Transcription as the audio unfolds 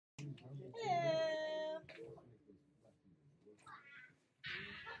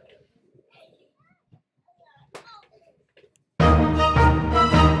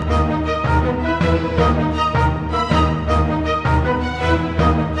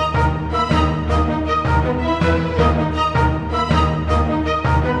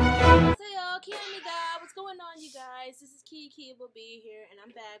KeyaKeyaBoBeya here, and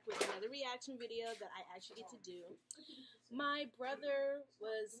I'm back with another reaction video that I actually get to do. My brother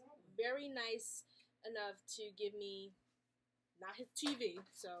was very nice enough to give me, not his TV,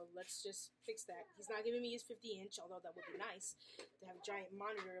 so let's just fix that. He's not giving me his 50-inch, although that would be nice to have a giant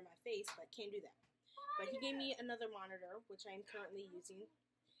monitor in my face, but can't do that. But he gave me another monitor, which I am currently using,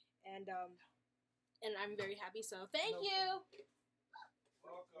 and I'm very happy, so thank you!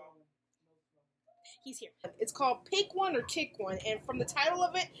 Welcome. He's here. It's called Pick One or Kick One, and from the title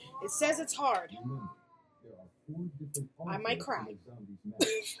of it, it says it's hard. I might cry.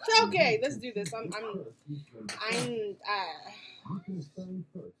 Okay, let's do this. All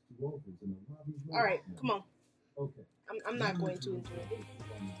right, come on. I'm not going to enjoy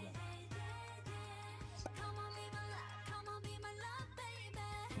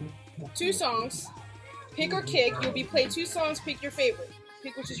it. Two songs. Pick or kick. You'll be played 2 songs. Pick your favorite.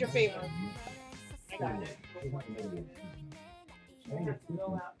 Pick which is your favorite. I got it.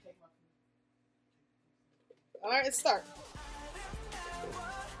 Alright, let's start.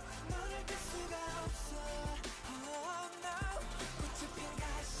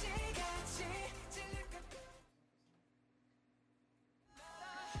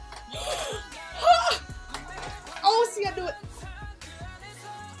 Oh, see, I do it.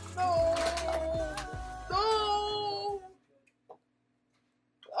 No. No.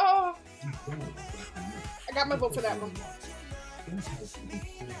 Oh. I got my vote for that one.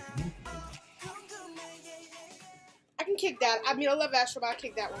 I can kick that. I mean, I love Astro, but I'll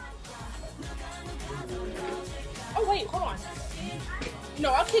kick that one. Oh, wait, hold on.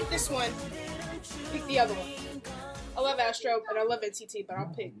 No, I'll kick this one. Pick the other one. I love Astro, and I love NCT, but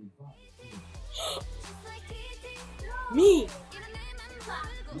I'll pick me.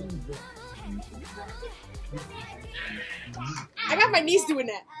 I got my niece doing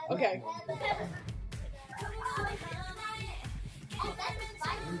that. Okay.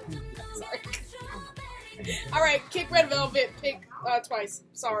 Sorry. All right, kick Red Velvet. Pick twice.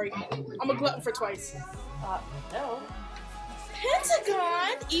 Sorry, I'm a glutton for twice. No.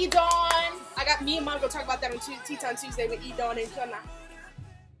 Pentagon. Edon. I got me and Mom gonna talk about that on Teton Tuesday with Edon and Kyuna.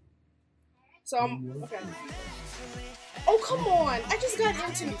 So I'm okay. Oh come on! I just got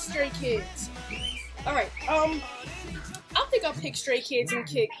into Stray Kids. All right. I think I'll pick Stray Kids and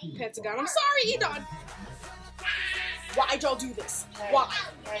kick Pentagon. I'm sorry, Edon. Why'd y'all do this? Why?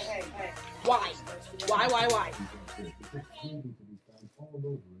 Hey. Why? Why?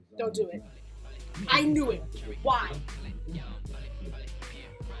 Don't do it. I knew it. Why?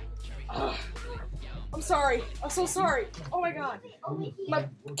 I'm sorry. I'm so sorry. Oh my god. My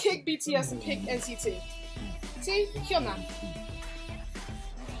kick BTS and pick NCT. See? Hyuna.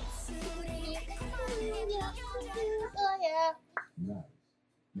 Oh yeah.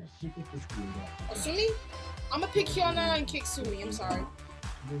 Sumi? I'm gonna pick Hyuna and kick Sumi. I'm sorry.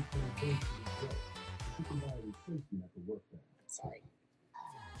 Sorry.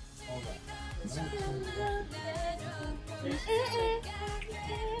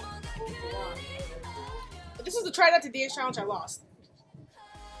 This is the Try Not to Dance challenge. I lost.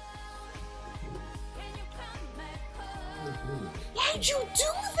 Why'd you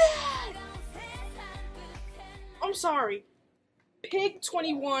do that? I'm sorry. Pick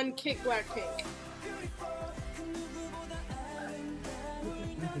 21, kick Blackpink.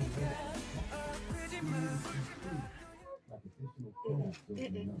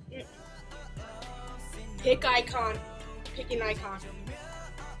 Pick Icon. Picking Icon.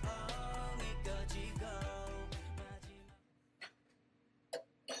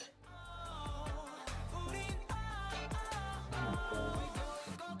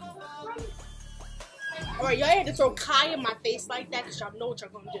 Alright, y'all had to throw Kai in my face like that because y'all know what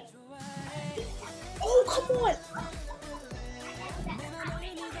y'all gonna do. Oh, come on!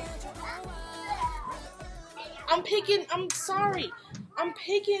 I'm sorry. I'm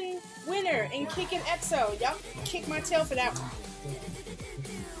picking Winner and kicking EXO. Y'all kick my tail for that one.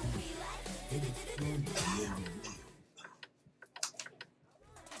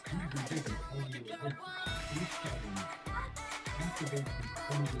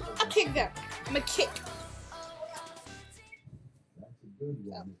 I'll kick them. I'm a kick.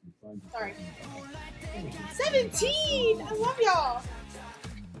 Sorry. 17! I love y'all.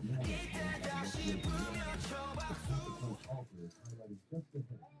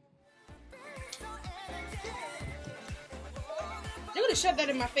 They would have shoved that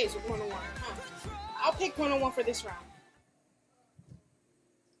in my face with 101. I'll pick 101 for this round.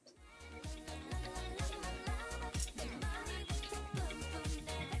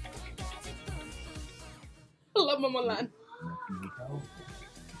 I love Mama Lan.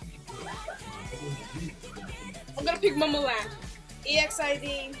 I'm gonna pick Mama Land.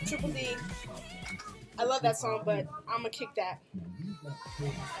 EXID, Triple D. I love that song, but I'm gonna kick that.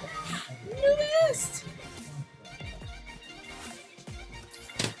 Newest!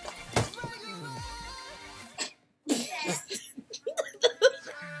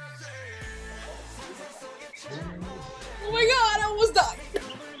 Oh my god, I almost died.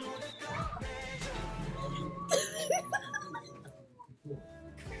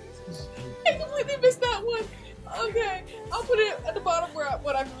 I completely missed that one. Okay, I'll put it at the bottom where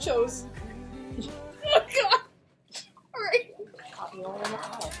what I chose. Oh god. Alright.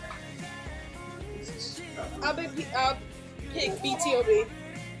 I'll pick BTOB.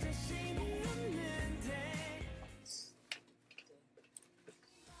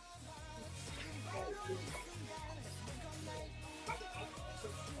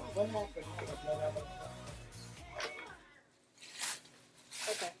 What happened?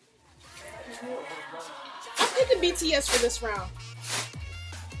 Okay. I'm picking BTS for this round.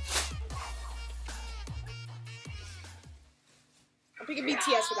 I'm picking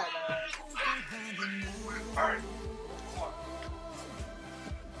BTS for that one.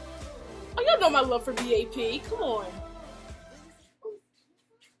 Oh, y'all know my love for BAP. Come on.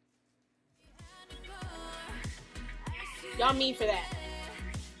 Y'all mean for that.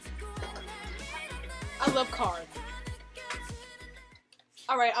 I love Card.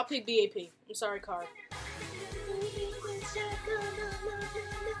 Alright, I'll pick BAP. I'm sorry, Card.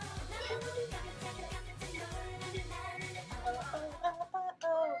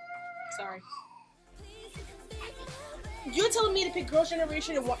 Sorry. You're telling me to pick Girls'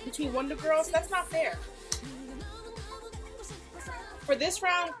 Generation and between Wonder Girls? That's not fair. For this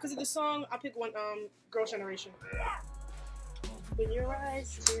round, because of the song, I'll pick Girls' Generation. Open your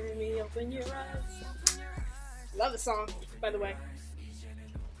eyes, hear me, open your eyes. Love the song, by the way.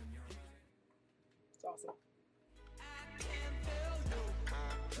 It's awesome.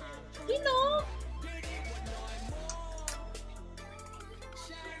 You know.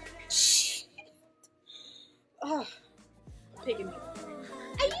 Shit. Ugh. I'm picking me.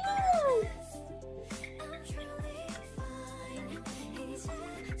 Ayoo!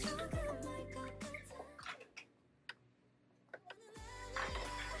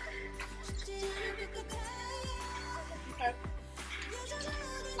 Okay.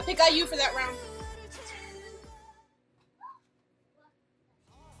 I'll pick IU for that round.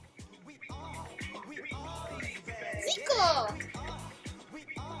 Zika!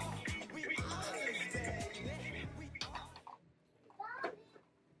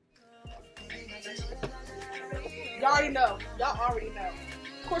 Y'all already know. Y'all already know.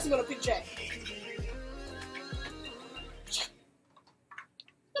 Of course I'm gonna pick Jay.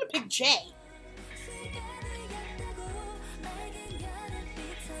 I'm gonna pick Jay.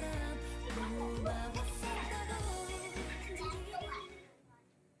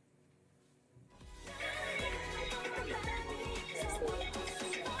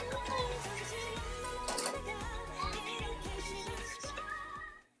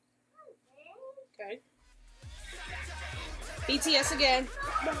 Okay. BTS again.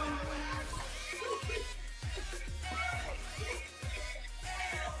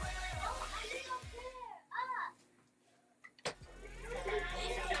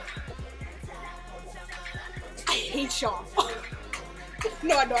 I hate y'all.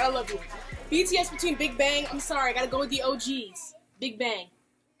 No, I know. I love you. BTS between Big Bang. I'm sorry. I gotta go with the OGs. Big Bang.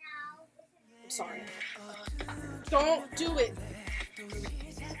 I'm sorry. Don't do it.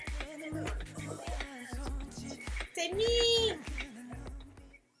 Say me.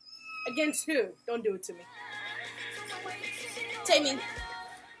 Against who? Don't do it to me. Take me.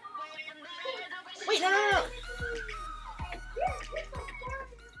 Wait, no.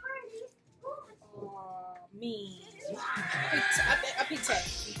 Me. I picked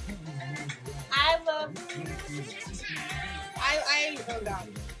Tay. I love. Oh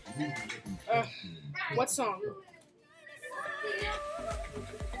God. What song?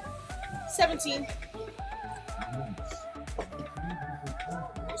 17.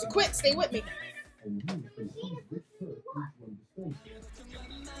 So quit. Stay with me.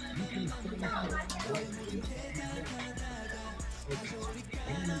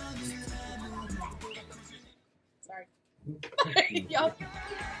 Sorry. Yup.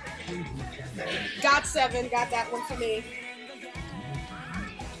 Got 7. Got that one for me.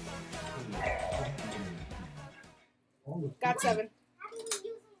 Got 7.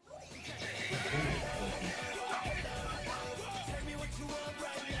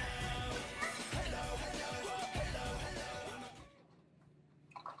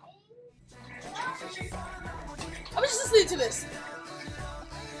 I was just listening to this.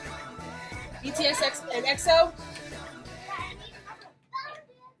 BTS and EXO.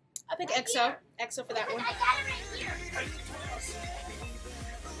 I pick EXO. EXO for that one.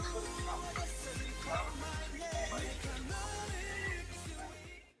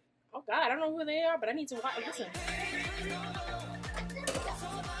 Oh God, I don't know who they are, but I need to watch. Listen.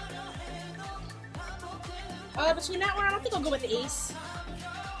 Between that one, I don't think I'll go with Ace.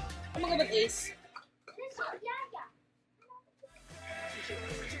 I'm gonna go with Ace.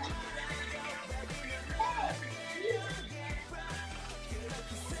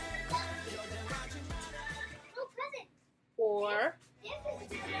 Or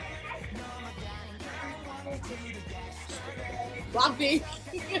Blackpink.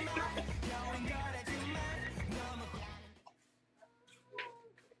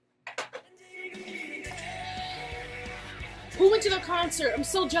 Who went to the concert? I'm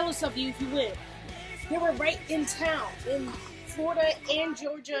so jealous of you if you went. They were right in town, in Florida and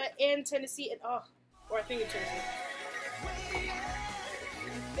Georgia and Tennessee and or I think in Tennessee.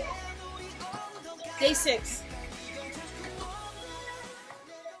 Day 6.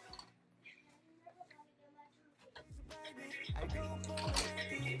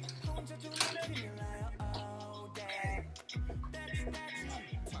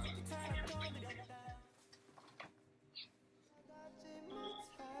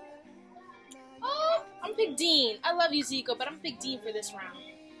 I'm pick Dean. I love you, Zico, but I'm pick Dean for this round.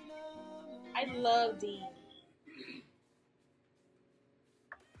 I love Dean.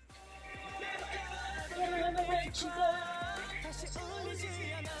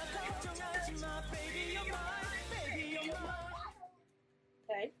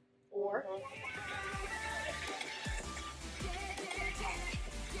 Okay. Or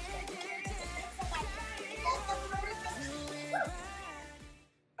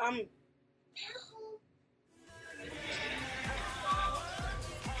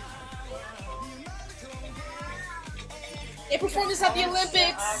they performed this at the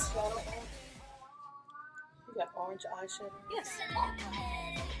Olympics. You got orange eyeshadow? Yes.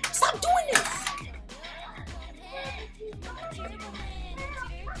 Stop doing this!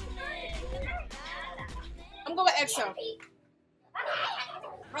 I'm going with EXO.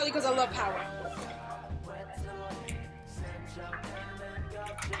 Probably because I love Power.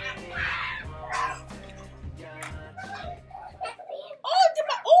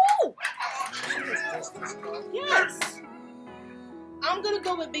 Yes. I'm gonna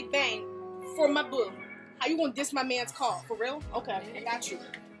go with Big Bang for my boo. How you gonna diss my man's call? For real? Okay, I got you.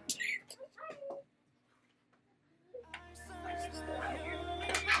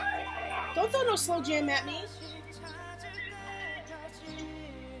 Don't throw no slow jam at me.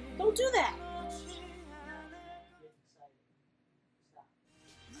 Don't do that.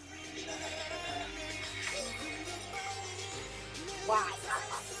 Wow.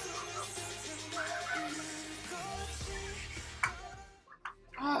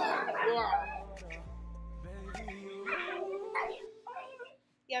 Oh, wow.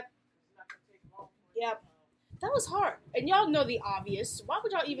 Yep. That was hard. And y'all know the obvious. Why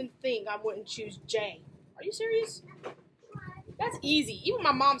would y'all even think I wouldn't choose J? Are you serious? That's easy. Even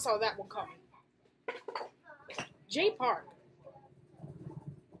my mom saw that one coming. J Park.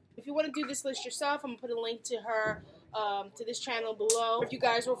 If you want to do this list yourself, I'm going to put a link to her, to this channel below. If you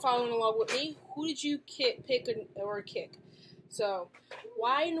guys were following along with me, who did you pick or kick? So,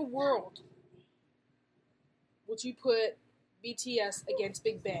 why in the world would you put BTS against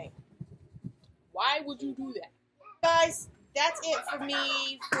Big Bang? Why would you do that? Guys, that's it for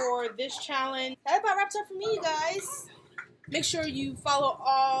me for this challenge. That about wraps up for me, you guys. Make sure you follow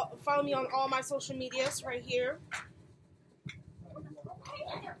me on all my social medias right here.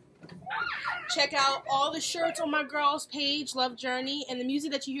 Check out all the shirts on my girls page, Love Journey, and the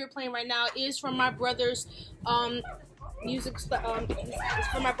music that you hear playing right now is from my brother's music. It's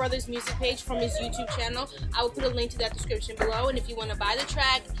from my brother's music page from his YouTube channel. I will put a link to that description below, and if you want to buy the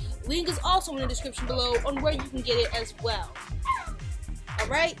track, link is also in the description below on where you can get it as well. All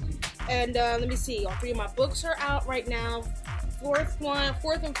right, and let me see. All 3 of my books are out right now. Fourth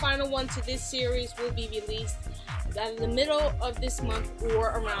and final one to this series will be released either in the middle of this month or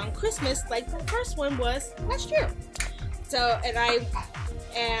around Christmas, like the first one was last year. So, and I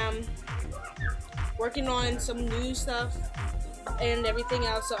am working on some new stuff and everything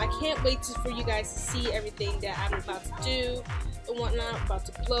else. So I can't wait for you guys to see everything that I'm about to do and whatnot. About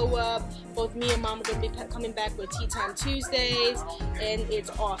to blow up. Both me and Mom are going to be coming back with Tea Time Tuesdays, and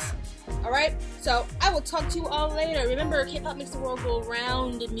it's awesome. Alright, so I will talk to you all later. Remember, K-pop makes the world go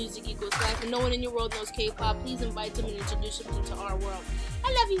round, and music equals life. And no one in your world knows K-pop. Please invite them and introduce them into our world.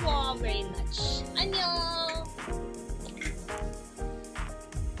 I love you all very much.